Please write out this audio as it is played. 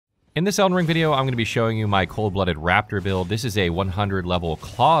In this Elden Ring video, I'm going to be showing you my cold-blooded Raptor build. This is a 100 level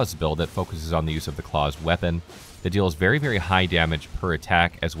Claws build that focuses on the use of the Claws weapon that deals very, very high damage per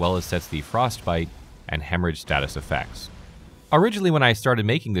attack, as well as sets the Frostbite and Hemorrhage status effects. Originally, when I started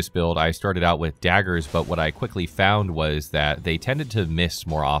making this build, I started out with daggers, but what I quickly found was that they tended to miss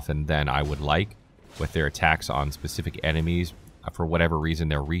more often than I would like with their attacks on specific enemies. For whatever reason,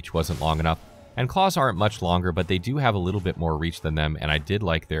 their reach wasn't long enough. And Claws aren't much longer, but they do have a little bit more reach than them, and I did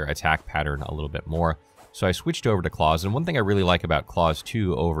like their attack pattern a little bit more. So I switched over to Claws, and one thing I really like about Claws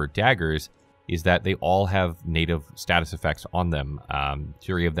 2 over daggers is that they all have native status effects on them.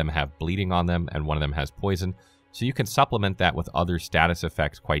 3 of them have bleeding on them, and 1 of them has poison. So you can supplement that with other status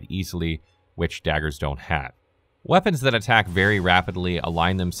effects quite easily, which daggers don't have. Weapons that attack very rapidly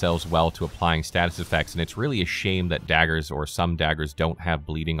align themselves well to applying status effects, and it's really a shame that daggers or some daggers don't have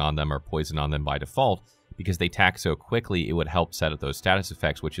bleeding on them or poison on them by default, because they attack so quickly it would help set up those status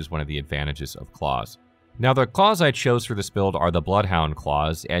effects, which is one of the advantages of Claws. Now, the Claws I chose for this build are the Bloodhound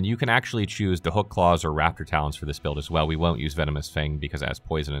Claws, and you can actually choose the Hook Claws or Raptor Talons for this build as well. We won't use Venomous Fang because it has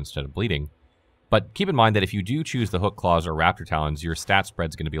poison instead of bleeding. But keep in mind that if you do choose the Hook Claws or Raptor Talons, your stat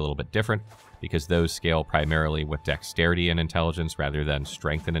spread's going to be a little bit different, because those scale primarily with dexterity and intelligence rather than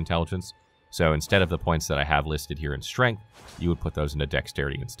strength and intelligence. So instead of the points that I have listed here in strength, you would put those into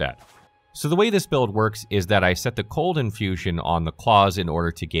dexterity instead. So the way this build works is that I set the cold infusion on the Claws in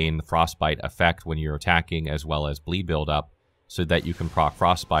order to gain the frostbite effect when you're attacking, as well as bleed buildup, so that you can proc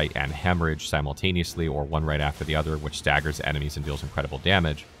frostbite and hemorrhage simultaneously, or one right after the other, which staggers enemies and deals incredible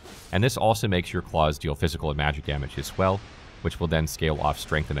damage. And this also makes your Claws deal physical and magic damage as well, which will then scale off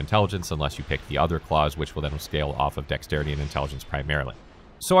strength and intelligence unless you pick the other Claws, which will then scale off of dexterity and intelligence primarily.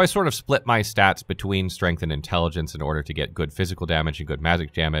 So I sort of split my stats between strength and intelligence in order to get good physical damage and good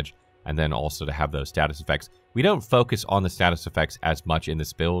magic damage, and then also to have those status effects. We don't focus on the status effects as much in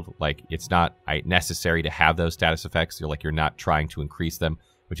this build. Like, it's not necessary to have those status effects. You're not trying to increase them,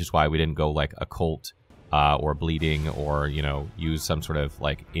 which is why we didn't go like occult or bleeding, or, use some sort of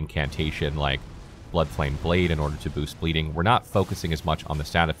like incantation like Blood Flame Blade in order to boost bleeding. We're not focusing as much on the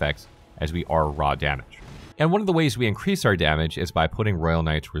stat effects as we are raw damage. And one of the ways we increase our damage is by putting Royal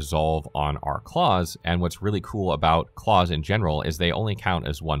Knight's Resolve on our Claws, and what's really cool about Claws in general is they only count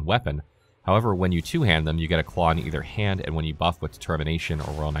as one weapon. However, when you two-hand them, you get a claw in either hand, and when you buff with Determination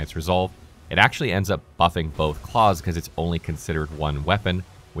or Royal Knight's Resolve, it actually ends up buffing both Claws because it's only considered one weapon,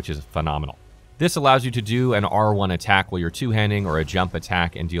 which is phenomenal. This allows you to do an R1 attack while you're two-handing, or a jump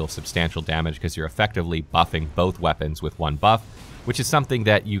attack, and deal substantial damage because you're effectively buffing both weapons with one buff, which is something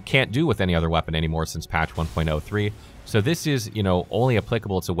that you can't do with any other weapon anymore since patch 1.03. So this is, only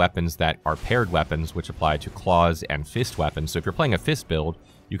applicable to weapons that are paired weapons, which apply to Claws and fist weapons. So if you're playing a fist build,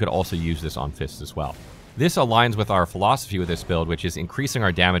 you could also use this on fists as well. This aligns with our philosophy with this build, which is increasing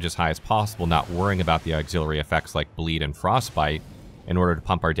our damage as high as possible, not worrying about the auxiliary effects like bleed and frostbite, in order to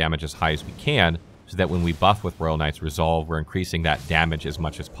pump our damage as high as we can, so that when we buff with Royal Knight's Resolve, we're increasing that damage as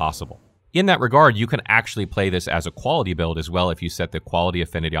much as possible. In that regard, you can actually play this as a quality build as well if you set the quality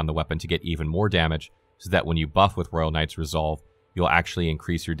affinity on the weapon to get even more damage, so that when you buff with Royal Knight's Resolve, you'll actually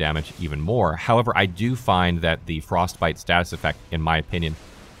increase your damage even more. However, I do find that the Frostbite status effect, in my opinion,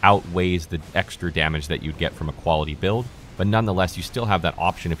 outweighs the extra damage that you'd get from a quality build. But nonetheless, you still have that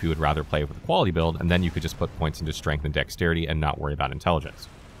option if you would rather play with a quality build, and then you could just put points into strength and dexterity and not worry about intelligence.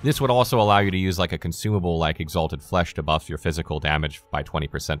 This would also allow you to use like a consumable like Exalted Flesh to buff your physical damage by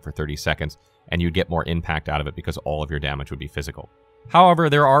 20% for 30 seconds, and you'd get more impact out of it because all of your damage would be physical.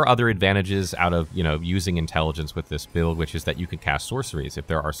 However, there are other advantages out of, using intelligence with this build, which is that you can cast sorceries. If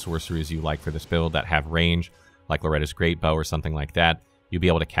there are sorceries you like for this build that have range, like Loretta's Great Bow or something like that, you'll be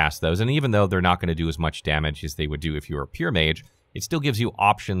able to cast those. And even though they're not going to do as much damage as they would do if you were a pure mage, it still gives you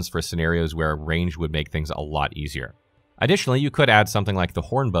options for scenarios where range would make things a lot easier. Additionally, you could add something like the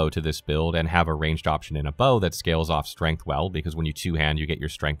Horn Bow to this build and have a ranged option in a bow that scales off strength well, because when you two-hand, you get your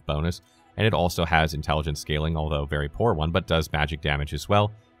strength bonus. And it also has intelligence scaling, although a very poor one, but does magic damage as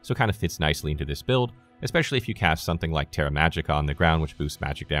well, so it kind of fits nicely into this build, especially if you cast something like Terra Magica on the ground, which boosts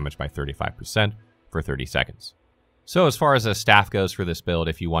magic damage by 35% for 30 seconds. So as far as a staff goes for this build,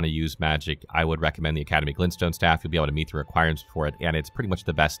 if you want to use magic, I would recommend the Academy Glintstone staff. You'll be able to meet the requirements for it, and it's pretty much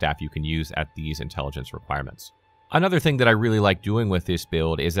the best staff you can use at these intelligence requirements. Another thing that I really like doing with this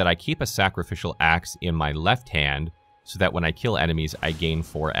build is that I keep a sacrificial axe in my left hand, so that when I kill enemies, I gain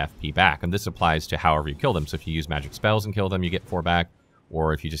 4 FP back. And this applies to however you kill them. So if you use magic spells and kill them, you get 4 back.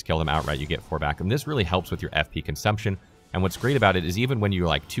 Or if you just kill them outright, you get 4 back. And this really helps with your FP consumption. And what's great about it is even when you're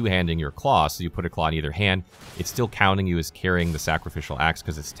like two-handing your claw, so you put a claw in either hand, it's still counting you as carrying the sacrificial axe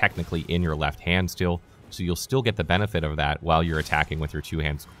because it's technically in your left hand still, so you'll still get the benefit of that while you're attacking with your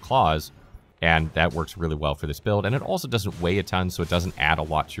two-hand claws, and that works really well for this build. And it also doesn't weigh a ton, so it doesn't add a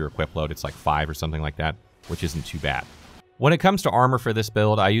lot to your equip load. It's like 5 or something like that, which isn't too bad. When it comes to armor for this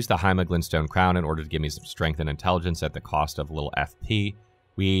build, I use the Haima Glintstone Crown in order to give me some strength and intelligence at the cost of a little FP.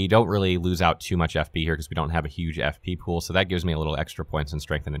 We don't really lose out too much FP here because we don't have a huge FP pool, so that gives me a little extra points in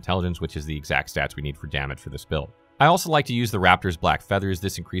strength and intelligence, which is the exact stats we need for damage for this build. I also like to use the Raptor's Black Feathers.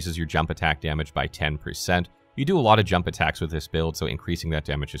 This increases your jump attack damage by 10%. You do a lot of jump attacks with this build, so increasing that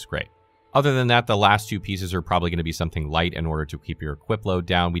damage is great. Other than that, the last two pieces are probably going to be something light in order to keep your equip load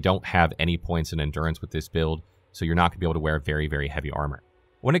down. We don't have any points in endurance with this build, so you're not going to be able to wear very, very heavy armor.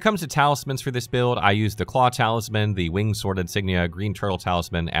 When it comes to talismans for this build, I use the Claw Talisman, the Winged Sword Insignia, Green Turtle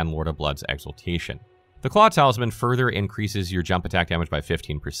Talisman, and Lord of Blood's Exaltation. The Claw Talisman further increases your jump attack damage by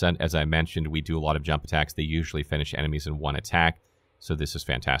 15%. As I mentioned, we do a lot of jump attacks. They usually finish enemies in one attack, so this is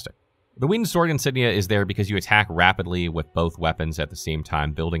fantastic. The Winged Sword Insignia is there because you attack rapidly with both weapons at the same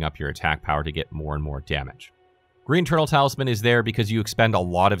time, building up your attack power to get more and more damage. Green Turtle Talisman is there because you expend a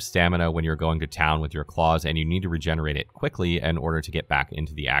lot of stamina when you're going to town with your claws, and you need to regenerate it quickly in order to get back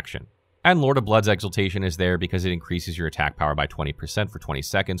into the action. And Lord of Blood's Exaltation is there because it increases your attack power by 20% for 20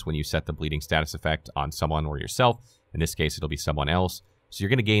 seconds when you set the bleeding status effect on someone or yourself. In this case, it'll be someone else. So you're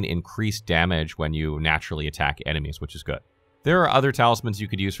going to gain increased damage when you naturally attack enemies, which is good. There are other talismans you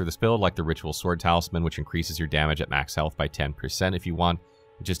could use for this build, like the Ritual Sword Talisman, which increases your damage at max health by 10% if you want.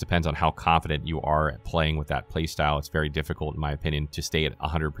 It just depends on how confident you are at playing with that playstyle. It's very difficult, in my opinion, to stay at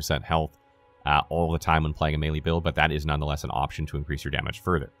 100% health all the time when playing a melee build, but that is nonetheless an option to increase your damage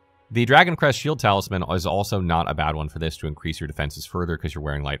further. The Dragon Crest Shield Talisman is also not a bad one for this to increase your defenses further because you're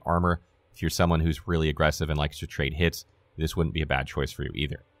wearing light armor. If you're someone who's really aggressive and likes to trade hits, this wouldn't be a bad choice for you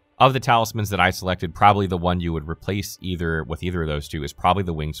either. Of the talismans that I selected, probably the one you would replace with either of those two is probably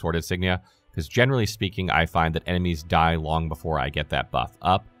the Winged Sword Insignia, because generally speaking, I find that enemies die long before I get that buff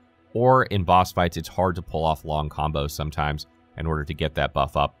up, or in boss fights, it's hard to pull off long combos sometimes in order to get that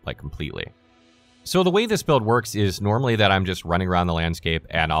buff up like completely. So the way this build works is normally that I'm just running around the landscape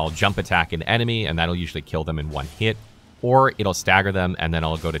and I'll jump attack an enemy and that'll usually kill them in one hit, or it'll stagger them and then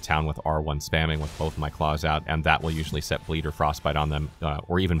I'll go to town with R1 spamming with both of my claws out, and that will usually set bleed or frostbite on them,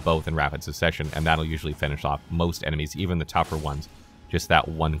 or even both in rapid succession, and that'll usually finish off most enemies, even the tougher ones, just that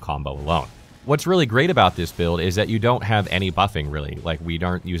one combo alone. What's really great about this build is that you don't have any buffing, really. Like, we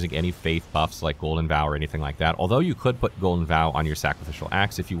aren't using any faith buffs like Golden Vow or anything like that, although you could put Golden Vow on your Sacrificial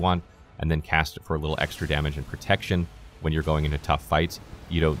Axe if you want, and then cast it for a little extra damage and protection when you're going into tough fights.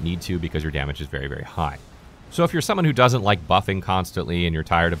 You don't need to because your damage is very, very high. So if you're someone who doesn't like buffing constantly and you're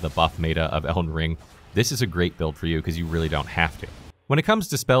tired of the buff meta of Elden Ring, this is a great build for you because you really don't have to. When it comes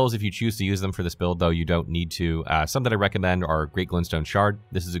to spells, if you choose to use them for this build, though, you don't need to. Some that I recommend are Great Glintstone Shard.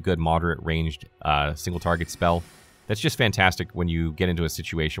 This is a good moderate ranged single target spell. That's just fantastic when you get into a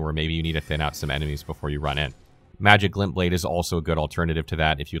situation where maybe you need to thin out some enemies before you run in. Magic Glint Blade is also a good alternative to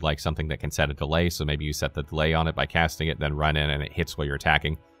that if you'd like something that can set a delay, so maybe you set the delay on it by casting it, then run in and it hits while you're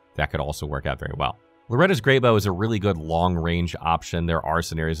attacking. That could also work out very well. Loretta's Greybow is a really good long-range option. There are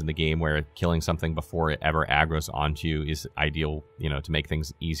scenarios in the game where killing something before it ever aggroes onto you is ideal, to make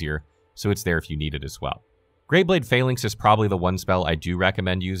things easier, so it's there if you need it as well. Greatblade Phalanx is probably the one spell I do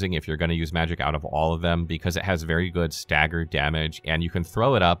recommend using if you're going to use magic out of all of them, because it has very good stagger damage, and you can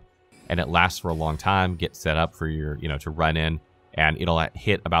throw it up, and it lasts for a long time, get set up for your, to run in, and it'll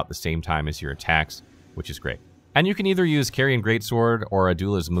hit about the same time as your attacks, which is great. And you can either use Carrion Greatsword or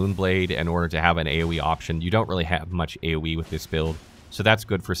Adula's Moonblade in order to have an AoE option. You don't really have much AoE with this build, so that's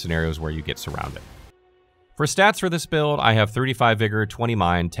good for scenarios where you get surrounded. For stats for this build, I have 35 Vigor, 20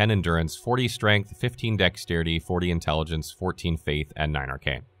 Mind, 10 Endurance, 40 Strength, 15 Dexterity, 40 Intelligence, 14 Faith, and 9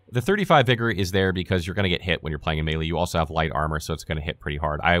 Arcane. The 35 Vigor is there because you're going to get hit when you're playing in melee. You also have light armor, so it's going to hit pretty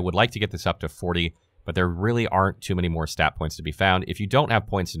hard. I would like to get this up to 40, but there really aren't too many more stat points to be found. If you don't have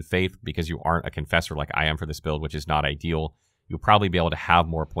points in Faith because you aren't a Confessor like I am for this build, which is not ideal, you'll probably be able to have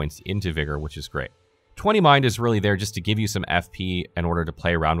more points into Vigor, which is great. 20 Mind is really there just to give you some FP in order to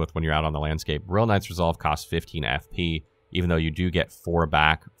play around with when you're out on the landscape. Royal Knight's Resolve costs 15 FP, even though you do get 4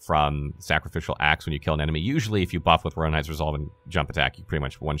 back from Sacrificial Axe when you kill an enemy. Usually, if you buff with Royal Knight's Resolve and jump attack, you pretty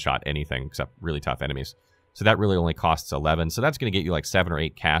much one-shot anything except really tough enemies. So that really only costs 11. So that's going to get you like 7 or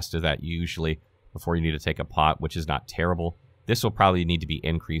 8 casts of that usually before you need to take a pot, which is not terrible. This will probably need to be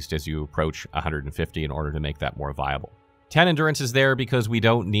increased as you approach 150 in order to make that more viable. 10 Endurance is there because we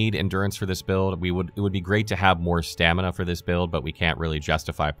don't need Endurance for this build. It would be great to have more stamina for this build, but we can't really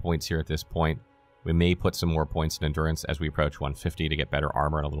justify points here at this point. We may put some more points in Endurance as we approach 150 to get better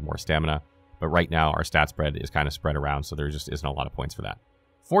armor and a little more stamina, but right now our stat spread is kind of spread around, so there just isn't a lot of points for that.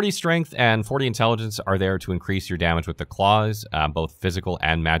 40 strength and 40 intelligence are there to increase your damage with the claws, both physical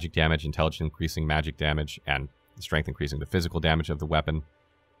and magic damage, intelligence increasing magic damage, and strength increasing the physical damage of the weapon.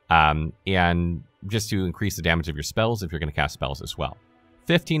 And just to increase the damage of your spells if you're going to cast spells as well.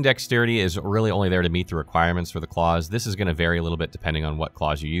 15 dexterity is really only there to meet the requirements for the claws. This is going to vary a little bit depending on what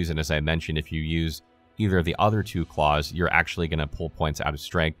claws you use, and as I mentioned, if you use either of the other two claws, you're actually going to pull points out of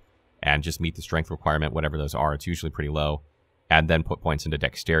strength and just meet the strength requirement, whatever those are. It's usually pretty low, and then put points into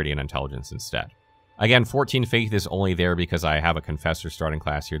dexterity and intelligence instead. Again, 14 faith is only there because I have a confessor starting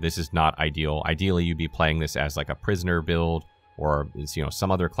class here. This is not ideal. Ideally, you'd be playing this as like a prisoner build, or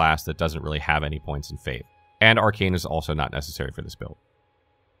some other class that doesn't really have any points in faith. And arcane is also not necessary for this build.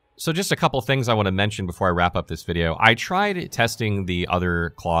 So just a couple things I want to mention before I wrap up this video. I tried testing the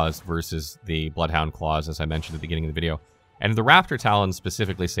other claws versus the Bloodhound claws, as I mentioned at the beginning of the video. And the Raptor Talons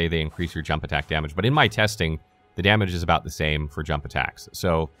specifically say they increase your jump attack damage. But in my testing, the damage is about the same for jump attacks.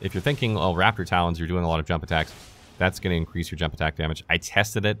 So if you're thinking, oh, Raptor Talons, you're doing a lot of jump attacks, that's going to increase your jump attack damage. I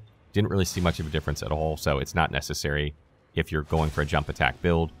tested it, didn't really see much of a difference at all. So it's not necessary if you're going for a jump attack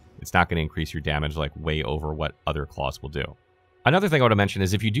build. It's not going to increase your damage like way over what other claws will do. Another thing I want to mention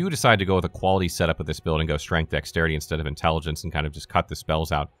is if you do decide to go with a quality setup with this build and go strength dexterity instead of intelligence and kind of just cut the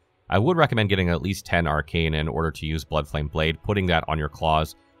spells out, I would recommend getting at least 10 arcane in order to use Bloodflame Blade. Putting that on your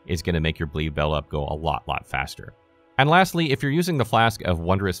claws is going to make your bleed build up go a lot faster. And lastly, if you're using the Flask of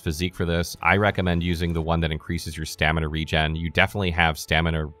Wondrous Physique for this, I recommend using the one that increases your stamina regen. You definitely have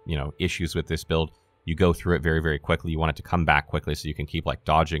stamina, issues with this build. You go through it very quickly. You want it to come back quickly so you can keep like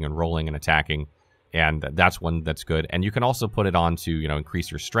dodging and rolling and attacking. And that's one that's good. And you can also put it on to,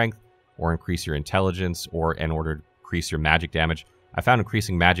 increase your strength or increase your intelligence or in order to increase your magic damage. I found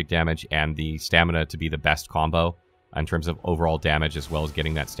increasing magic damage and the stamina to be the best combo in terms of overall damage as well as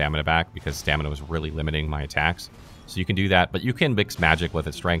getting that stamina back, because stamina was really limiting my attacks. So you can do that, but you can mix magic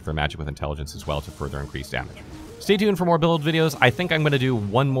with strength or magic with intelligence as well to further increase damage. Stay tuned for more build videos. I think I'm going to do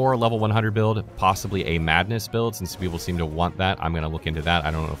one more level 100 build, possibly a madness build, since people seem to want that. I'm going to look into that.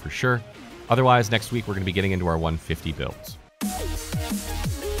 I don't know for sure. Otherwise, next week we're going to be getting into our 150 builds.